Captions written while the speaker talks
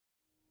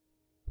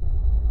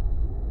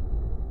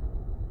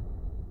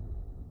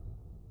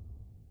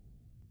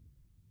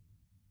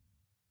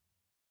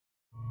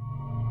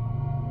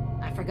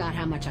forgot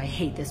how much I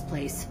hate this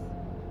place.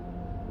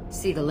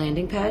 See the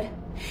landing pad?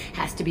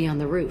 Has to be on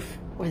the roof,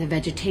 or the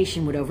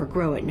vegetation would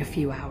overgrow it in a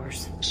few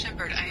hours.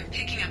 Shepard, I am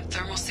picking up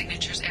thermal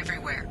signatures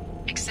everywhere,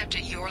 except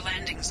at your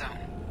landing zone.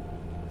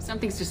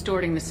 Something's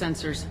distorting the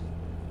sensors.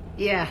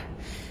 Yeah,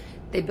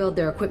 they build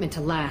their equipment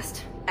to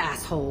last.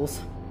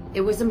 Assholes. It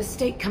was a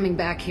mistake coming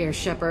back here,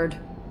 Shepard.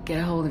 Get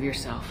a hold of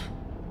yourself.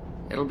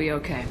 It'll be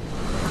okay.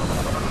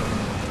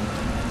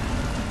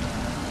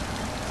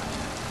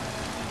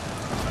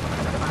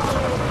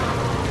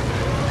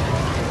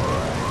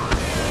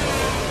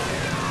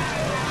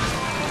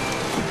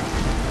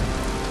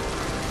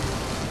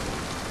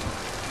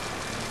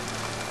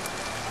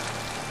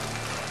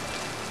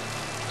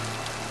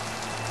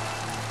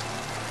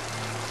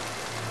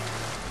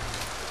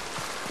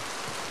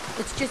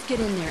 Let's just get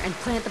in there and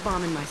plant the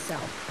bomb in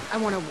myself. I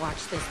want to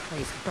watch this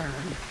place burn.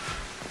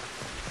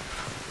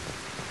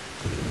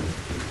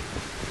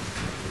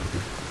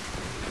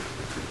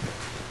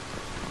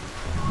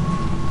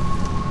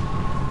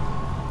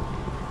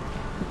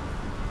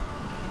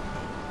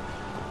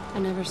 I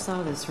never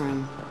saw this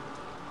room.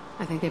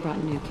 I think they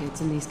brought new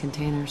kids in these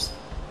containers.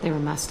 They were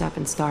messed up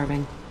and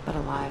starving, but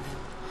alive.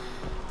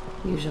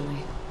 Usually.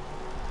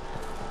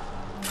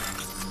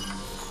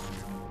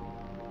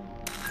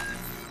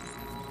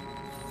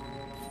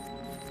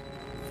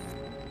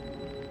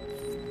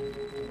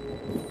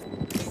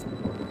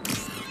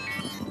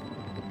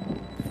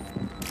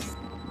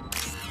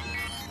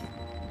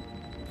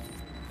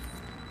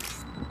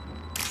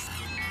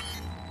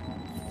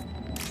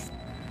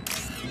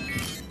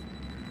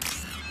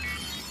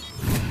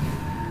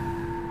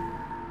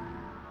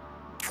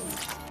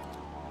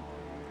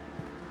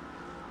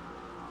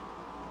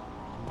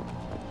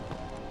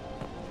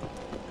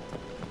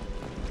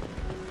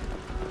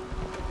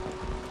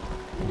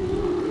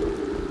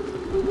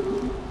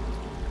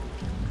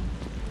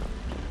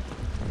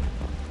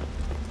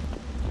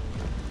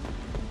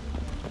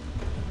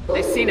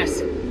 They've seen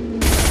us.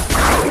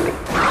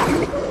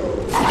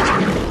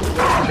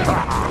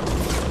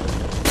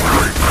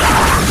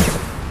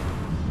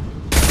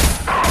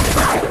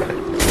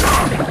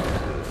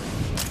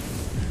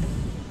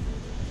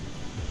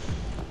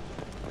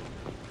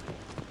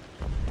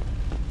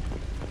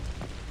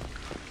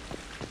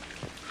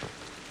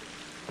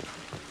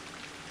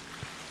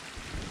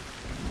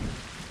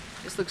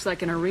 This looks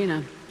like an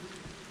arena.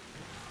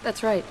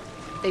 That's right.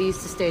 They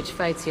used to stage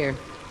fights here.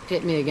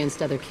 Pit me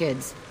against other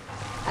kids.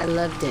 I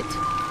loved it.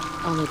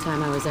 Only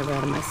time I was ever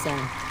out of my cell.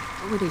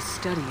 What were they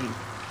studying?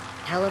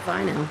 Hell if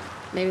I know.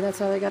 Maybe that's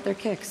how they got their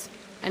kicks.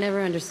 I never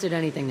understood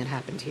anything that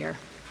happened here.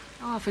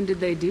 How often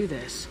did they do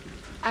this?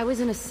 I was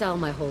in a cell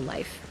my whole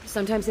life.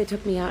 Sometimes they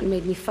took me out and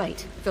made me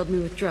fight. Filled me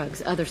with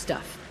drugs, other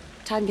stuff.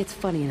 Time gets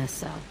funny in a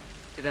cell.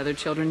 Did other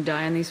children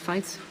die in these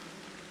fights?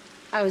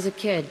 I was a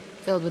kid,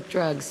 filled with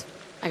drugs.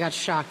 I got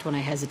shocked when I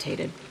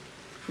hesitated.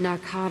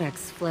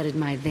 Narcotics flooded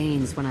my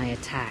veins when I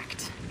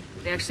attacked.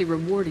 They actually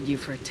rewarded you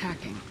for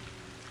attacking.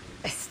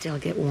 I still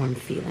get warm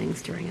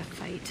feelings during a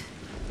fight.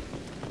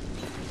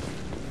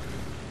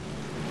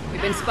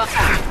 We've been spotted.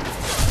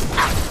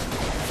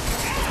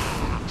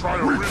 Try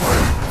to reload.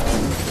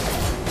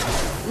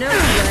 No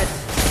sweat.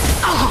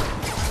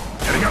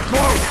 Getting up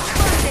close.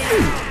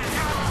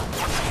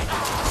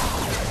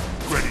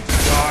 Ready to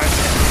die?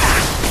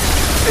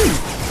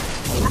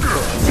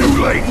 Too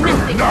late.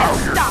 Now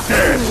you're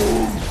dead.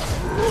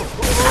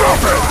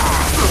 Stop it.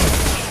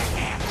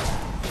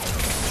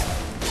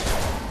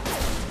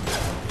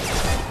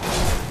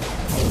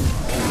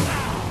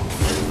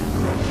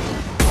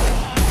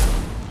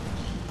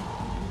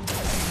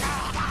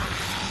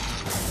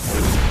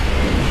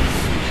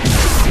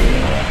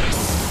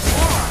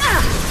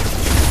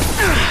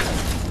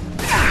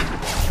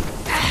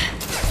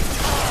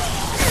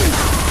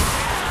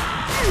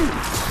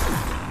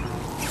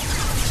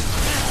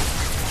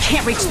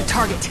 Can't reach the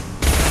target.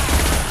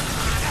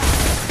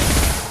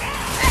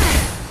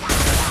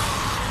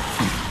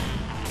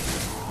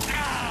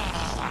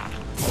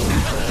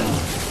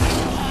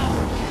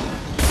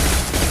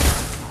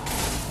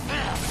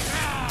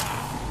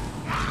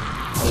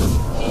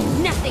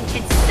 Nothing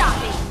can stop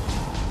me!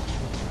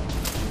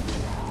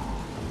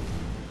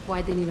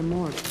 Why'd they need a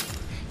morgue?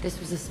 This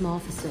was a small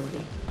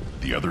facility.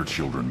 The other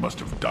children must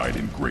have died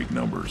in great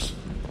numbers.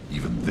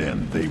 Even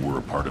then, they were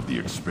a part of the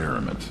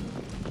experiment.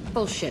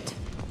 Bullshit.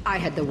 I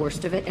had the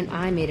worst of it, and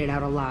I made it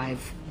out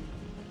alive.